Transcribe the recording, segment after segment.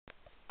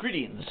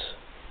Greetings,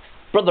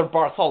 Brother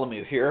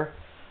Bartholomew here.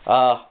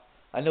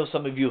 I know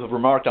some of you have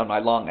remarked on my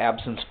long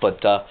absence,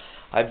 but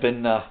I've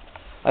been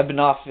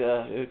off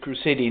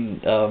crusading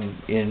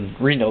in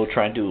Reno,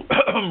 trying to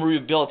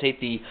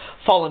rehabilitate the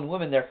fallen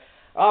women there.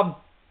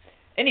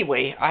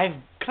 Anyway, I've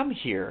come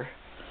here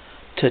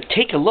to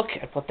take a look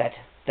at what that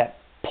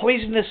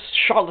poisonous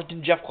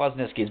charlatan Jeff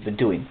Kwasniewski has been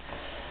doing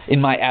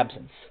in my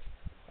absence,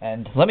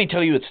 and let me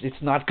tell you,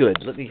 it's not good.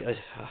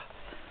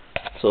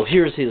 So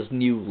here's his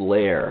new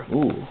lair.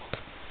 Ooh,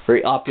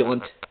 very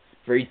opulent,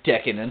 very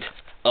decadent,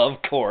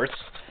 of course.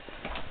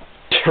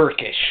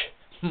 Turkish.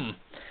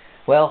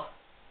 Well,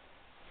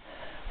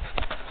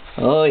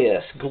 oh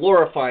yes,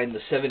 glorifying the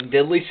 7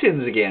 deadly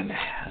sins again.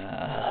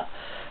 I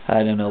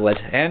don't know what.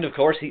 And of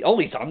course, he's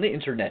on the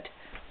internet.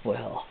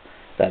 Well,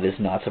 that is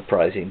not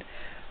surprising.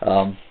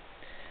 And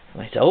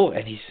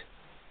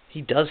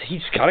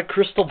he's got a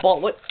crystal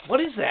ball. What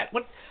is that?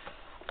 What?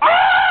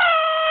 Ah!